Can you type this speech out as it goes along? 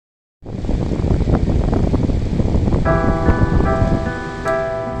This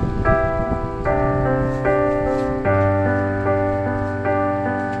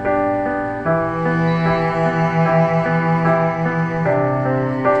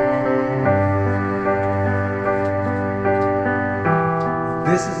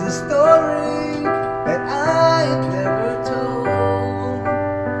is a story that I never told.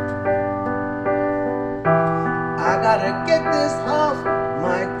 I gotta get this off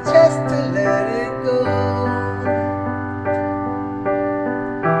my chest to let it go.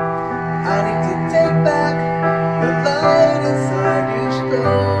 I need to take back the light inside you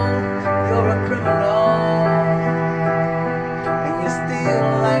stole. You're a criminal, and you steal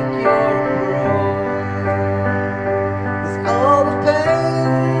like you're broke. It's all the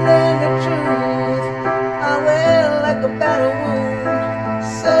pain and the truth I wear like a battle wound.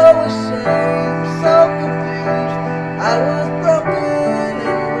 So ashamed, so confused, I was broken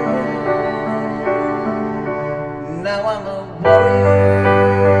and bruised. Now I'm a warrior.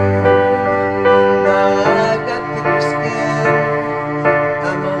 Now I got thicker skin.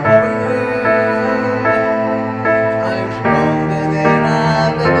 I'm a warrior. I'm stronger than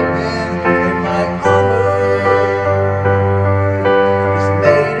I've ever been. And my armor is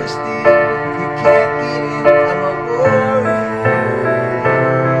made of steel. You can't get in. I'm a warrior,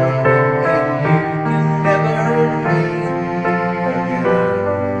 and you can never hurt me again.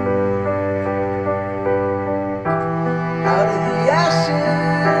 Out of the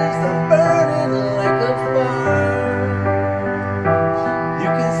ashes, I'm burning like a fire. You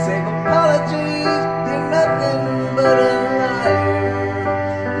can save apologies, you're nothing but a liar.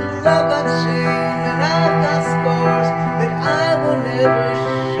 I've got shame and I've got scars that I will never